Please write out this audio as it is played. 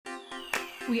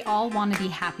We all want to be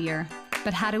happier,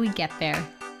 but how do we get there?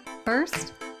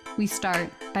 First, we start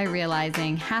by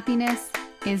realizing happiness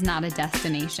is not a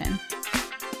destination.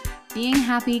 Being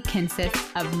happy consists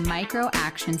of micro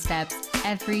action steps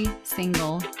every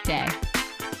single day.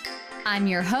 I'm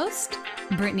your host,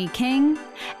 Brittany King,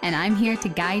 and I'm here to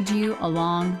guide you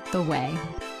along the way.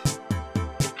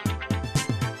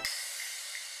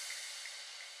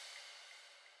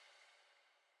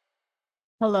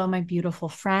 Hello, my beautiful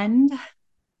friend,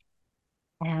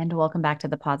 and welcome back to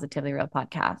the Positively Real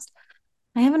podcast.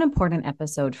 I have an important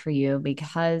episode for you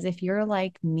because if you're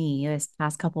like me this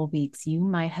past couple of weeks, you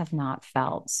might have not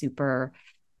felt super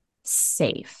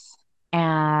safe.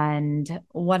 And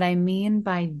what I mean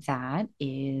by that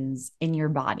is in your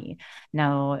body.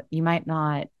 Now, you might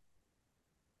not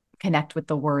connect with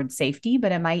the word safety,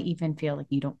 but it might even feel like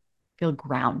you don't feel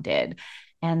grounded.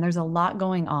 And there's a lot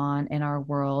going on in our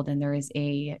world, and there is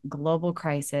a global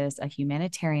crisis, a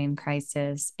humanitarian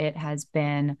crisis. It has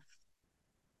been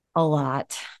a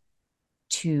lot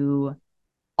to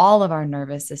all of our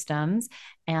nervous systems.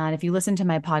 And if you listen to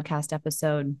my podcast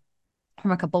episode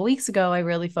from a couple of weeks ago, I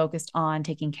really focused on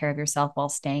taking care of yourself while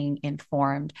staying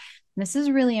informed. And this is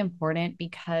really important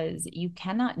because you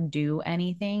cannot do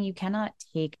anything, you cannot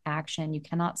take action, you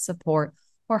cannot support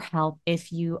or help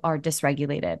if you are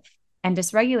dysregulated. And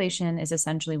dysregulation is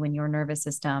essentially when your nervous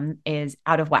system is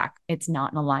out of whack. It's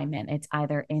not in alignment. It's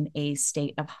either in a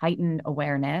state of heightened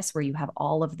awareness where you have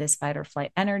all of this fight or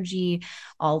flight energy,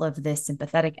 all of this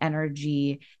sympathetic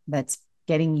energy that's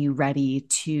getting you ready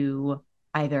to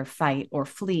either fight or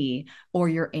flee, or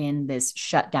you're in this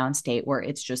shutdown state where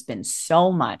it's just been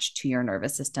so much to your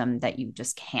nervous system that you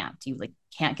just can't. You like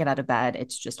can't get out of bed.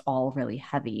 It's just all really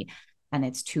heavy and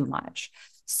it's too much.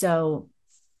 So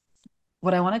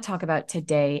what I want to talk about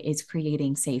today is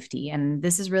creating safety. And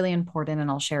this is really important. And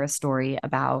I'll share a story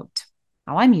about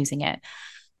how I'm using it.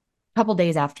 A couple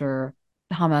days after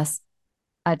Hamas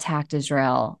attacked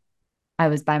Israel, I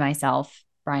was by myself.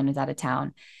 Brian was out of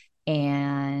town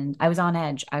and I was on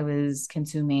edge. I was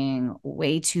consuming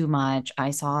way too much.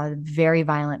 I saw very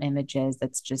violent images.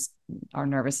 That's just our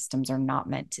nervous systems are not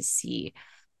meant to see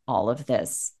all of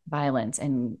this violence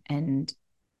and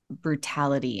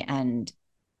brutality, and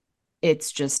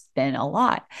it's just been a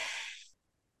lot.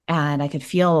 And I could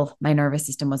feel my nervous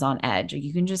system was on edge.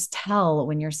 You can just tell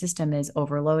when your system is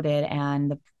overloaded,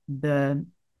 and the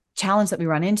challenge that we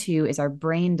run into is our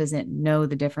brain doesn't know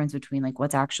the difference between like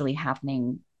what's actually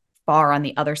happening far on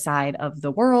the other side of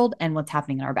the world and what's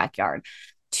happening in our backyard.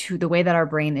 To the way that our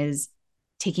brain is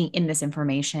taking in this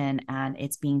information and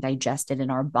it's being digested in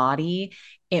our body,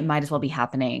 it might as well be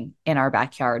happening in our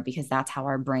backyard because that's how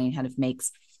our brain kind of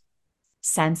makes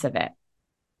sense of it.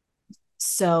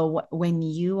 So when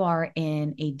you are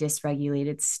in a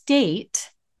dysregulated state,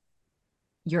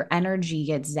 your energy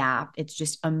gets zapped. It's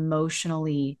just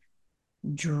emotionally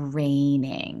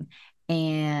draining.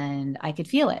 And I could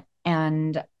feel it.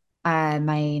 And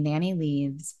my nanny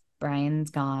leaves, Brian's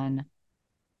gone.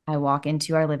 I walk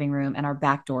into our living room and our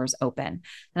back door's open.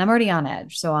 And I'm already on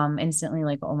edge. So I'm instantly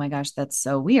like, oh my gosh, that's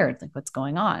so weird. Like, what's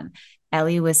going on?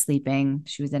 Ellie was sleeping.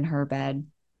 She was in her bed.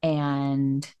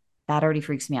 And that already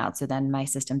freaks me out. So then my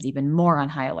system's even more on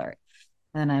high alert.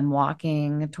 And I'm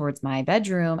walking towards my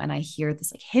bedroom and I hear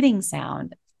this like hitting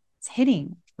sound. It's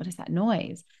hitting. What is that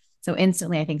noise? So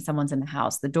instantly, I think someone's in the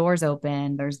house. The door's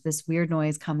open. There's this weird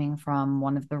noise coming from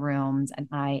one of the rooms. And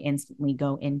I instantly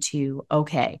go into,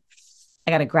 okay, I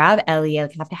got to grab Ellie. I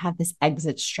have to have this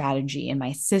exit strategy. And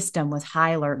my system was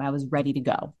high alert and I was ready to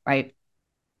go. Right.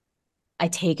 I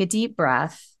take a deep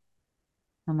breath.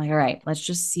 I'm like, all right, let's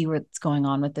just see what's going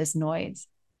on with this noise.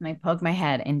 And I poke my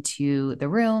head into the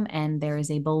room, and there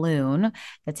is a balloon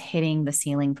that's hitting the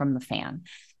ceiling from the fan.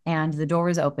 And the door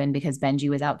was open because Benji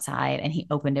was outside and he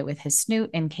opened it with his snoot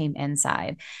and came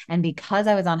inside. And because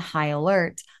I was on high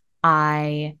alert,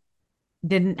 I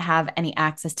didn't have any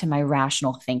access to my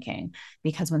rational thinking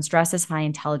because when stress is high,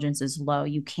 intelligence is low.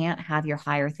 You can't have your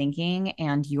higher thinking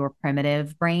and your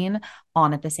primitive brain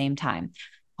on at the same time.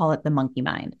 Call it the monkey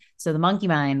mind. So the monkey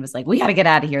mind was like, we got to get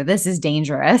out of here. This is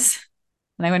dangerous.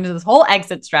 And I went into this whole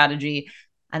exit strategy.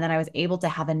 And then I was able to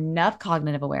have enough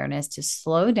cognitive awareness to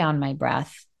slow down my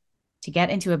breath, to get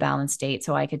into a balanced state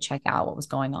so I could check out what was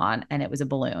going on. And it was a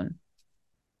balloon.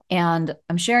 And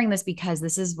I'm sharing this because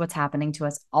this is what's happening to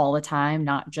us all the time,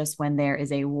 not just when there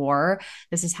is a war.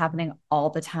 This is happening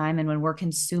all the time. And when we're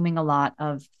consuming a lot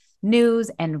of news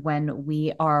and when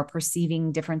we are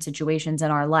perceiving different situations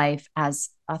in our life as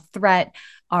a threat,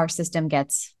 our system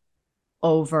gets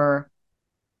overloaded.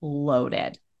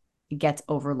 It gets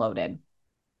overloaded.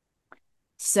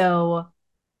 So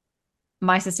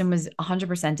my system was 100%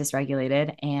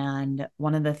 dysregulated. And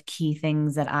one of the key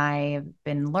things that I've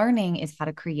been learning is how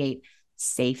to create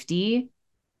safety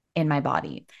in my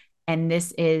body. And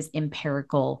this is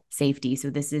empirical safety. So,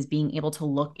 this is being able to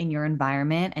look in your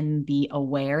environment and be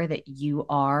aware that you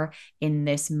are in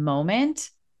this moment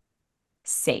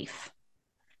safe.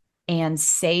 And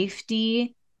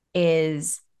safety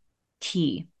is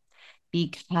key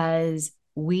because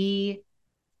we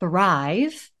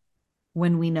thrive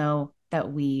when we know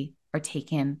that we are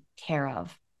taken care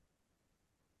of.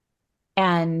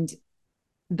 And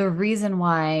the reason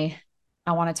why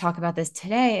I want to talk about this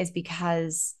today is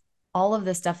because all of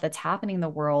the stuff that's happening in the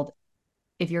world,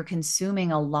 if you're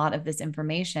consuming a lot of this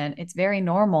information, it's very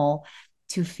normal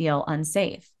to feel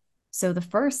unsafe. So, the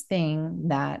first thing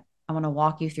that I want to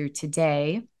walk you through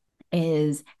today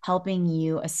is helping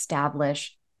you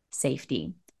establish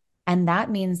safety. And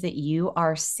that means that you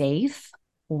are safe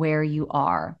where you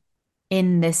are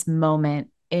in this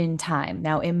moment in time.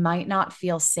 Now, it might not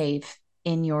feel safe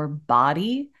in your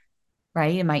body,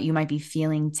 right? You might be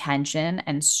feeling tension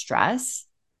and stress,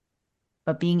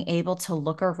 but being able to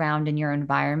look around in your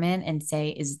environment and say,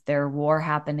 is there war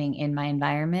happening in my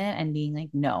environment? And being like,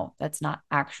 no, that's not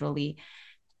actually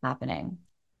happening.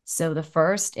 So the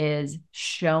first is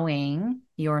showing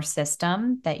your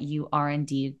system that you are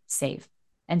indeed safe.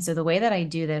 And so the way that I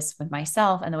do this with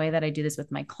myself and the way that I do this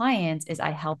with my clients is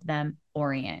I help them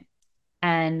orient.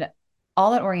 And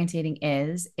all that orientating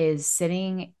is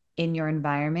sitting in your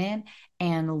environment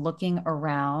and looking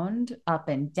around up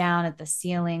and down at the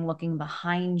ceiling, looking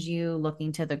behind you,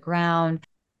 looking to the ground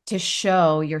to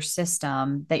show your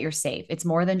system that you're safe. It's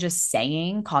more than just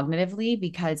saying cognitively,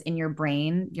 because in your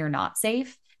brain, you're not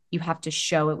safe. You have to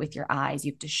show it with your eyes.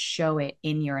 You have to show it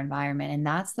in your environment. And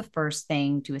that's the first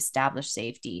thing to establish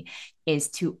safety, is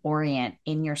to orient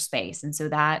in your space. And so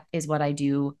that is what I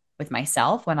do with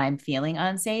myself when I'm feeling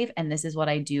unsafe. And this is what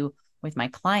I do with my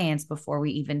clients before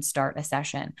we even start a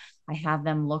session. I have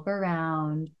them look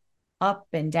around up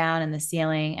and down in the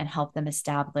ceiling and help them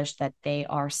establish that they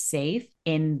are safe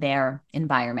in their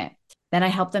environment. Then I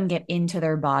help them get into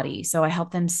their body. So I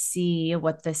help them see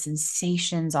what the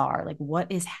sensations are, like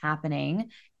what is happening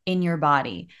in your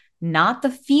body, not the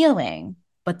feeling,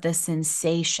 but the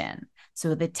sensation.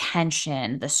 So the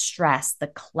tension, the stress, the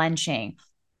clenching,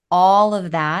 all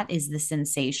of that is the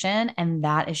sensation. And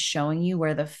that is showing you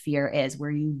where the fear is,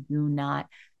 where you do not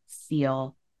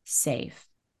feel safe.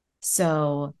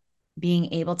 So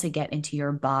being able to get into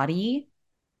your body,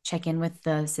 check in with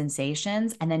the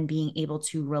sensations, and then being able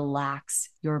to relax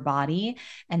your body.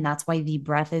 And that's why the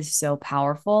breath is so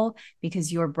powerful,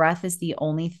 because your breath is the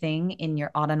only thing in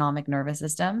your autonomic nervous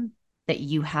system that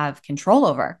you have control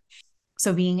over.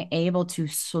 So being able to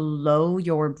slow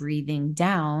your breathing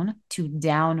down, to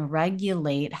down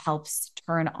regulate, helps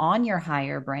turn on your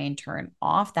higher brain, turn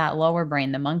off that lower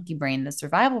brain, the monkey brain, the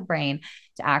survival brain,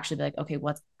 to actually be like, okay,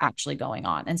 what's actually going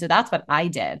on? And so that's what I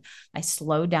did. I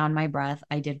slowed down my breath.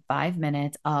 I did 5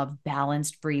 minutes of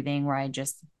balanced breathing where I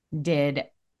just did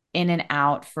in and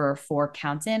out for 4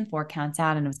 counts in, 4 counts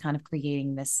out. And it was kind of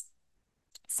creating this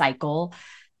cycle.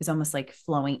 It was almost like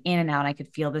flowing in and out. I could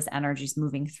feel this energy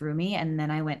moving through me. And then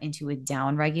I went into a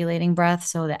down regulating breath.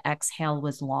 So the exhale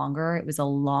was longer. It was a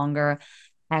longer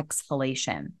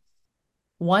exhalation.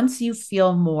 Once you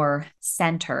feel more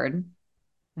centered,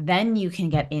 then you can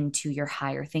get into your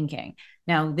higher thinking.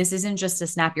 Now, this isn't just to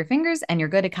snap your fingers and you're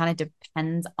good. It kind of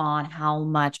depends on how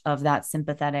much of that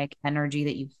sympathetic energy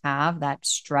that you have, that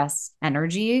stress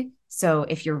energy. So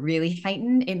if you're really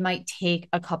heightened, it might take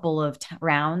a couple of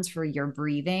rounds for your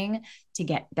breathing to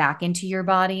get back into your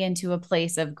body, into a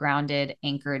place of grounded,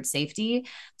 anchored safety.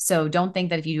 So don't think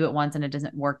that if you do it once and it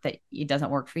doesn't work, that it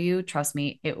doesn't work for you. Trust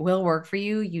me, it will work for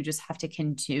you. You just have to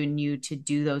continue to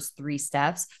do those 3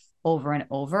 steps over and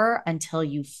over until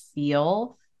you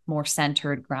feel more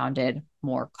centered, grounded,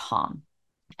 more calm.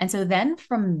 And so then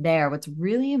from there, what's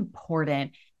really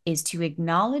important is to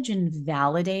acknowledge and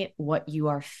validate what you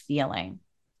are feeling.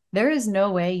 There is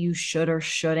no way you should or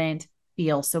shouldn't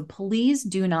feel. So please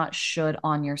do not should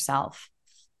on yourself.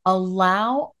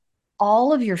 Allow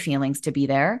all of your feelings to be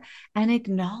there and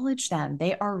acknowledge them.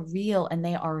 They are real and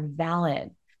they are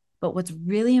valid. But what's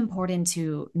really important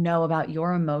to know about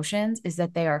your emotions is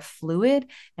that they are fluid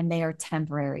and they are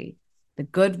temporary, the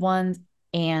good ones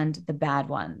and the bad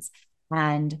ones.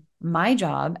 And my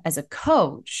job as a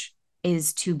coach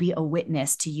is to be a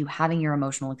witness to you having your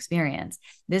emotional experience.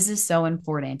 This is so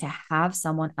important, to have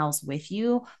someone else with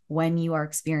you when you are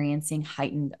experiencing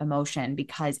heightened emotion,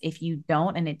 because if you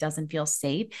don't and it doesn't feel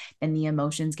safe, then the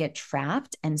emotions get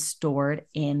trapped and stored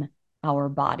in our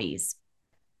bodies.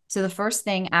 So the first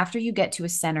thing after you get to a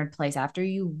centered place, after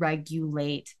you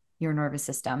regulate your nervous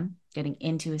system, getting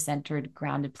into a centered,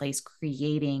 grounded place,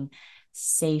 creating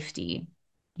safety,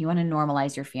 you want to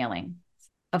normalize your feeling.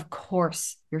 Of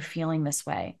course, you're feeling this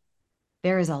way.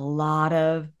 There is a lot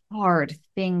of hard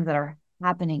things that are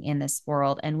happening in this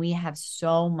world, and we have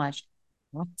so much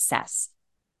access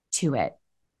to it.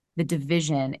 The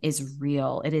division is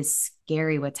real. It is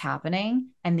scary what's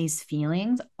happening. And these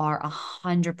feelings are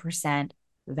 100%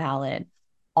 valid.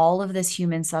 All of this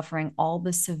human suffering, all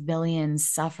the civilians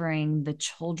suffering, the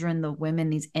children, the women,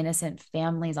 these innocent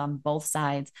families on both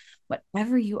sides,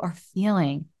 whatever you are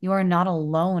feeling, you are not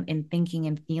alone in thinking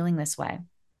and feeling this way.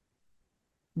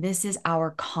 This is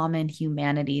our common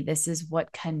humanity. This is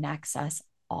what connects us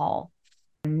all.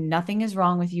 Nothing is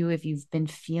wrong with you if you've been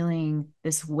feeling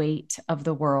this weight of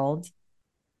the world.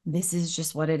 This is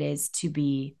just what it is to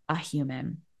be a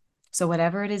human. So,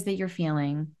 whatever it is that you're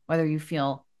feeling, whether you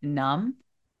feel numb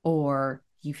or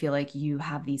you feel like you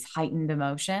have these heightened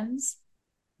emotions,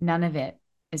 none of it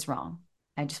is wrong.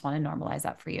 I just want to normalize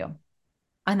that for you.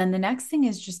 And then the next thing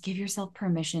is just give yourself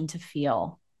permission to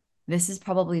feel. This is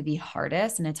probably the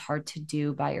hardest, and it's hard to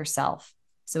do by yourself.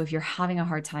 So if you're having a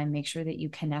hard time, make sure that you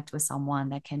connect with someone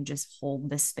that can just hold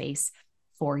the space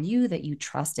for you, that you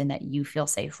trust and that you feel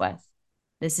safe with.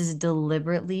 This is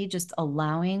deliberately just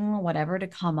allowing whatever to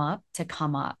come up to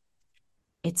come up.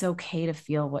 It's okay to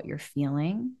feel what you're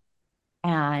feeling.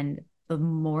 And the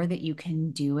more that you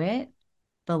can do it,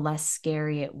 the less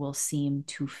scary it will seem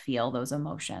to feel those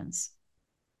emotions.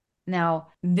 Now,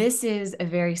 this is a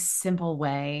very simple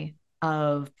way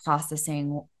of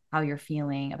processing how you're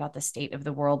feeling about the state of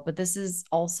the world, but this is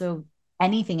also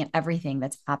anything and everything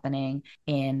that's happening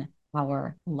in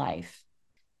our life.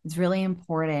 It's really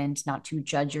important not to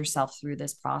judge yourself through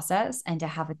this process and to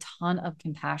have a ton of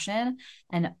compassion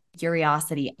and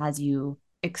curiosity as you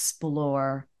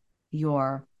explore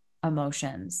your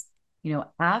emotions.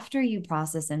 After you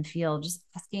process and feel, just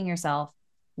asking yourself,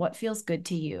 what feels good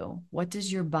to you? What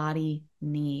does your body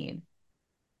need?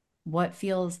 What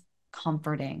feels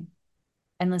comforting?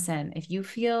 And listen, if you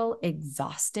feel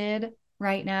exhausted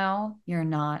right now, you're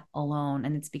not alone.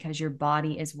 And it's because your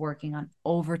body is working on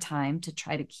overtime to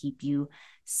try to keep you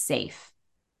safe.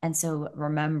 And so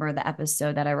remember the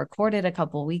episode that I recorded a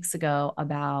couple of weeks ago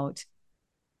about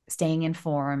staying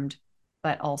informed,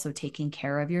 but also taking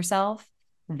care of yourself.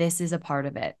 This is a part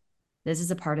of it. This is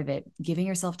a part of it. Giving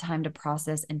yourself time to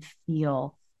process and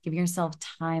feel, giving yourself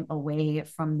time away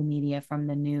from the media, from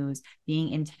the news, being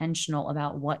intentional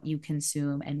about what you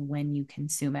consume and when you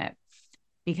consume it.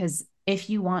 Because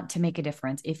if you want to make a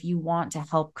difference, if you want to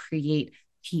help create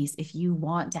peace, if you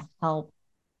want to help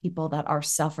people that are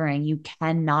suffering, you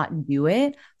cannot do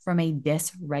it from a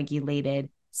dysregulated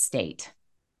state.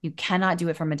 You cannot do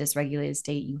it from a dysregulated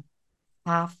state. You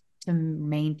have to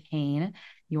maintain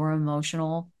your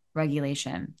emotional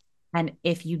regulation. And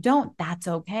if you don't, that's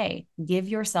okay. Give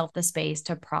yourself the space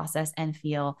to process and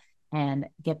feel and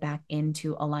get back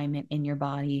into alignment in your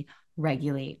body,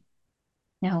 regulate.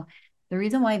 Now, the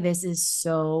reason why this is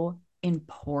so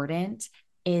important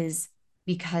is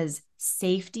because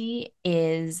safety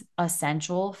is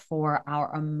essential for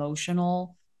our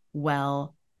emotional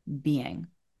well-being.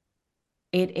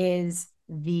 It is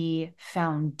the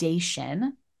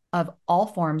foundation of all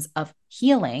forms of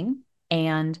healing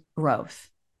and growth.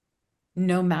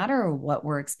 No matter what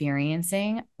we're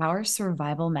experiencing, our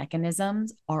survival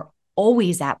mechanisms are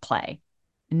always at play.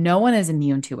 No one is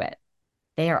immune to it.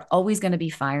 They are always going to be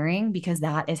firing because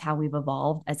that is how we've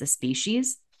evolved as a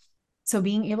species. So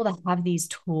being able to have these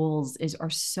tools are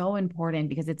so important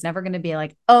because it's never going to be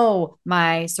like, oh,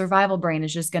 my survival brain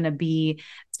is just going to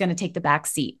it's going to take the back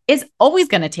seat. It's always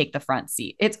going to take the front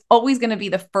seat. It's always going to be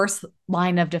the first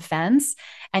line of defense.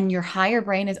 And your higher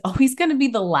brain is always going to be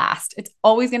the last. It's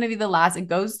always going to be the last. It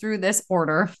goes through this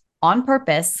order on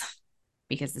purpose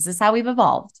because this is how we've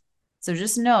evolved. So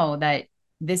just know that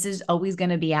this is always going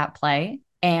to be at play,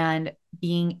 and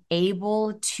being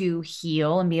able to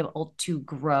heal and be able to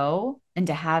grow and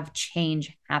to have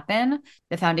change happen,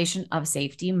 the foundation of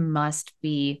safety must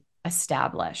be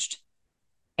established.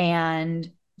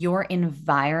 And your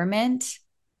environment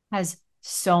has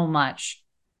so much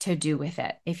to do with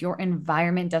it. If your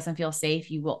environment doesn't feel safe,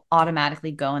 you will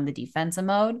automatically go in the defensive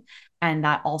mode. And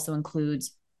that also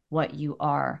includes what you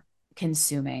are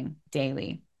consuming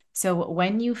daily. So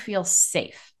when you feel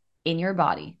safe in your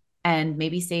body, and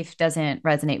maybe safe doesn't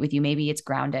resonate with you, maybe it's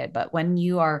grounded, but when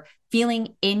you are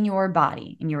feeling in your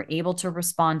body and you're able to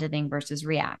respond to things versus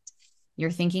react, your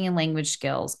thinking and language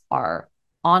skills are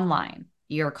online,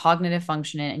 your cognitive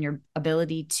function and your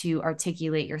ability to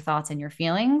articulate your thoughts and your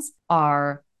feelings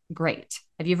are great.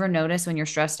 Have you ever noticed when you're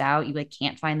stressed out, you like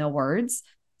can't find the words?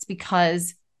 It's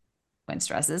because when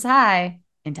stress is high,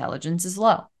 intelligence is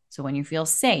low. So when you feel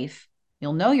safe,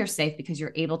 you'll know you're safe because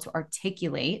you're able to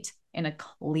articulate in a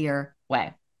clear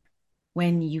way.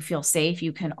 When you feel safe,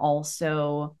 you can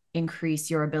also increase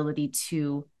your ability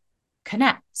to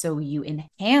connect. So you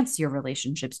enhance your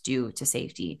relationships due to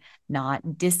safety,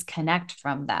 not disconnect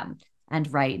from them.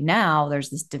 And right now, there's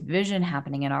this division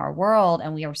happening in our world,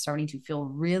 and we are starting to feel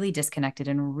really disconnected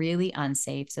and really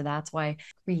unsafe. So that's why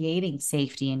creating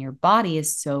safety in your body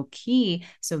is so key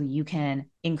so you can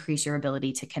increase your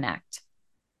ability to connect.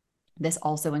 This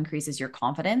also increases your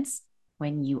confidence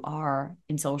when you are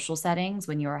in social settings,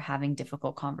 when you are having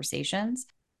difficult conversations.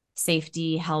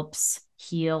 Safety helps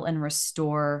heal and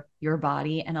restore your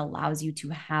body and allows you to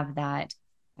have that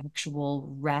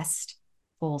actual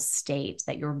restful state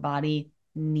that your body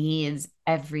needs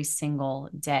every single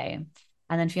day.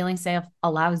 And then feeling safe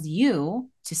allows you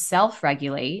to self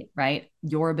regulate, right?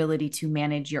 Your ability to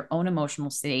manage your own emotional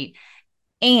state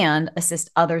and assist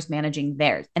others managing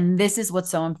theirs. And this is what's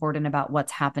so important about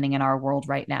what's happening in our world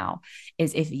right now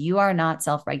is if you are not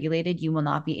self-regulated, you will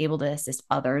not be able to assist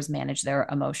others manage their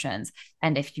emotions.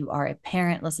 And if you are a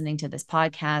parent listening to this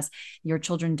podcast, your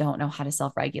children don't know how to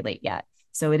self-regulate yet.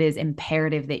 So it is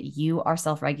imperative that you are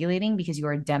self-regulating because you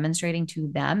are demonstrating to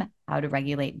them how to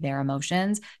regulate their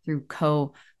emotions through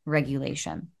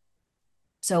co-regulation.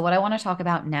 So what I want to talk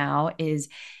about now is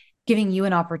giving you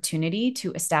an opportunity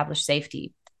to establish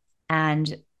safety.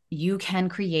 And you can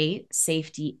create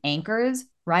safety anchors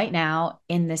right now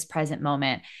in this present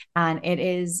moment. And it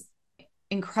is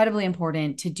incredibly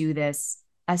important to do this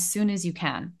as soon as you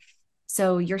can.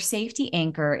 So, your safety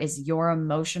anchor is your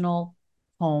emotional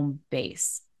home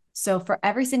base. So, for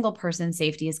every single person,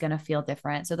 safety is going to feel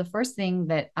different. So, the first thing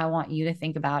that I want you to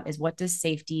think about is what does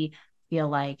safety feel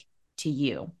like to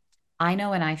you? I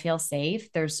know when I feel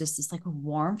safe, there's just this like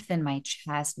warmth in my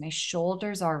chest. My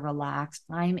shoulders are relaxed.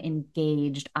 I'm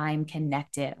engaged. I'm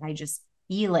connected. I just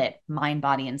feel it, mind,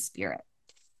 body, and spirit.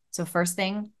 So, first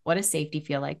thing, what does safety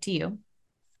feel like to you?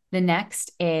 The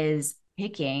next is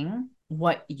picking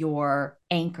what your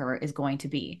anchor is going to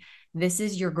be. This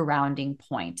is your grounding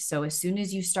point. So as soon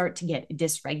as you start to get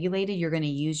dysregulated, you're going to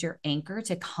use your anchor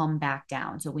to come back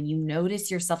down. So when you notice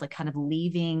yourself like kind of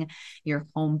leaving your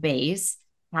home base,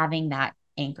 having that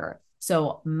anchor.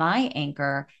 So my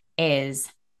anchor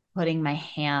is putting my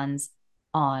hands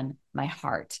on my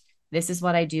heart. This is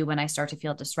what I do when I start to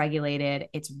feel dysregulated.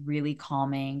 It's really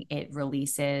calming. It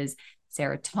releases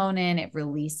serotonin, it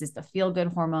releases the feel good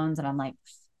hormones. And I'm like,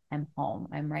 I'm home,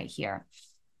 I'm right here.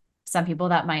 Some people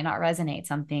that might not resonate.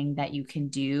 Something that you can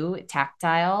do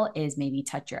tactile is maybe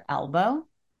touch your elbow,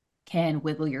 can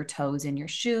wiggle your toes in your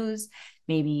shoes.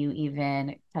 Maybe you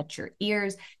even touch your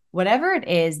ears. Whatever it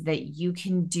is that you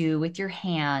can do with your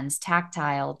hands,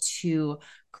 tactile, to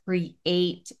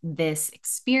create this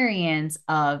experience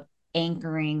of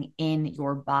anchoring in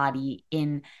your body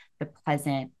in the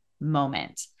present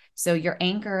moment. So your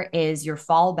anchor is your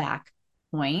fallback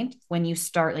point when you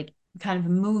start like kind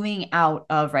of moving out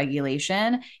of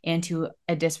regulation into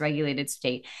a dysregulated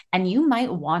state. And you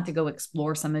might want to go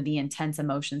explore some of the intense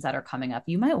emotions that are coming up.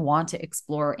 You might want to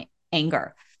explore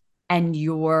anger, and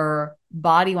your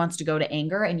body wants to go to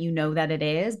anger, and you know that it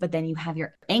is, but then you have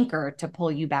your anchor to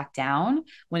pull you back down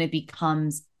when it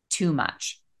becomes too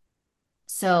much.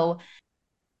 So,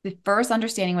 the first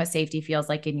understanding what safety feels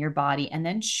like in your body, and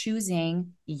then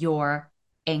choosing your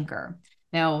anchor.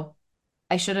 Now,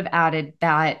 I should have added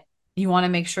that you want to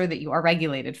make sure that you are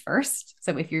regulated first.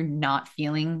 So if you're not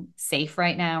feeling safe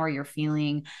right now, or you're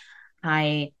feeling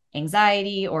high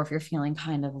anxiety, or if you're feeling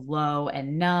kind of low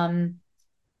and numb,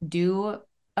 do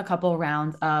a couple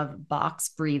rounds of box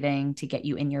breathing to get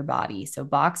you in your body. So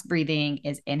box breathing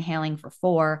is inhaling for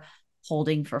 4,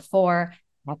 holding for 4,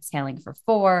 exhaling for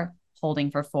 4,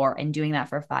 holding for 4, and doing that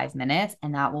for 5 minutes.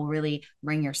 And that will really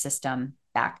bring your system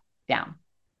back down.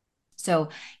 So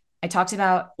I talked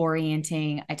about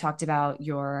orienting. I talked about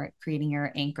your creating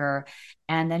your anchor,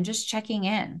 and then just checking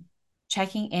in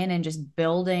and just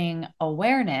building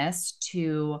awareness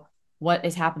to what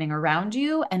is happening around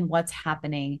you and what's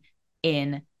happening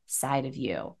inside of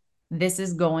you. This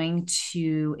is going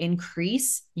to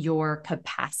increase your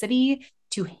capacity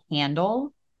to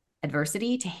handle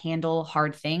adversity, to handle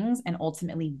hard things, and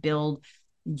ultimately build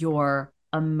your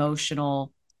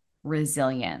emotional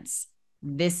resilience.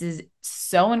 This is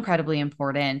so incredibly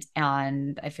important,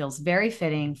 and it feels very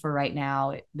fitting for right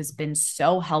now. It has been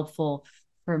so helpful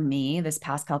for me this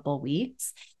past couple of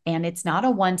weeks. And it's not a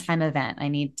one-time event. I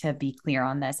need to be clear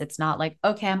on this. It's not like,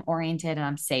 okay, I'm oriented and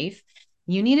I'm safe.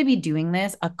 you need to be doing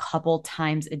this a couple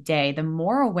times a day. The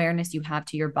more awareness you have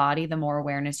to your body, the more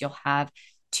awareness you'll have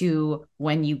to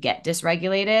when you get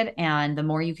dysregulated. And the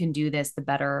more you can do this, the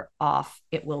better off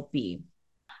it will be.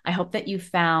 I hope that you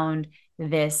found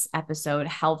this episode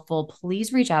helpful.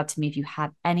 Please reach out to me if you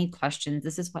have any questions.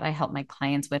 This is what I help my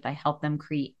clients with. I help them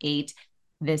create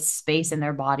this space in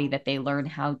their body that they learn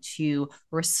how to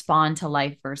respond to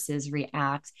life versus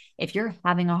react. If you're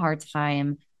having a hard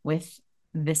time with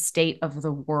the state of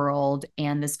the world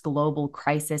and this global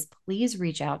crisis, please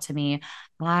reach out to me.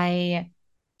 I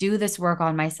do this work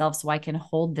on myself so I can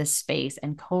hold this space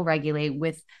and co-regulate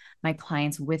with my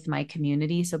clients, with my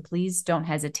community. So please don't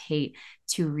hesitate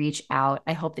to reach out.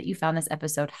 I hope that you found this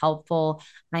episode helpful.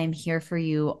 I am here for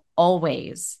you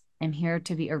always. I'm here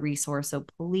to be a resource. So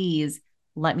please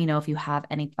let me know if you have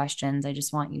any questions. I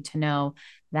just want you to know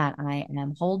that I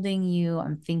am holding you.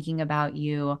 I'm thinking about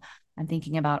you. I'm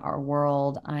thinking about our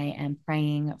world. I am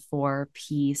praying for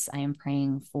peace. I am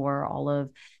praying for all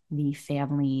of the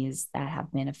families that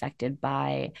have been affected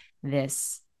by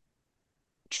this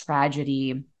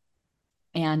tragedy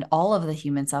and all of the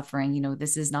human suffering. You know,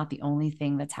 this is not the only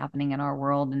thing that's happening in our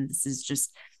world. And this has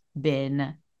just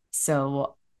been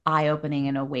so eye-opening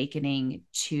and awakening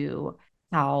to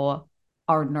how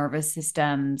our nervous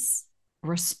systems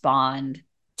respond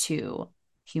to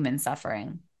human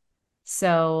suffering.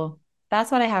 So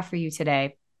that's what I have for you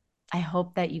today. I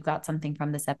hope that you got something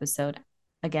from this episode.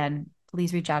 Again,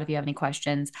 please reach out if you have any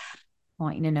questions. I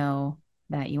want you to know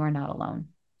that you are not alone.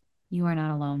 You are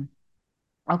not alone.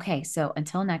 Okay, so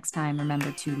until next time,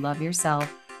 remember to love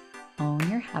yourself, own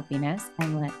your happiness,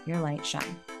 and let your light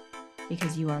shine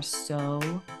because you are so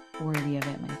worthy of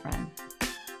it, my friend.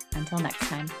 Until next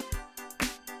time.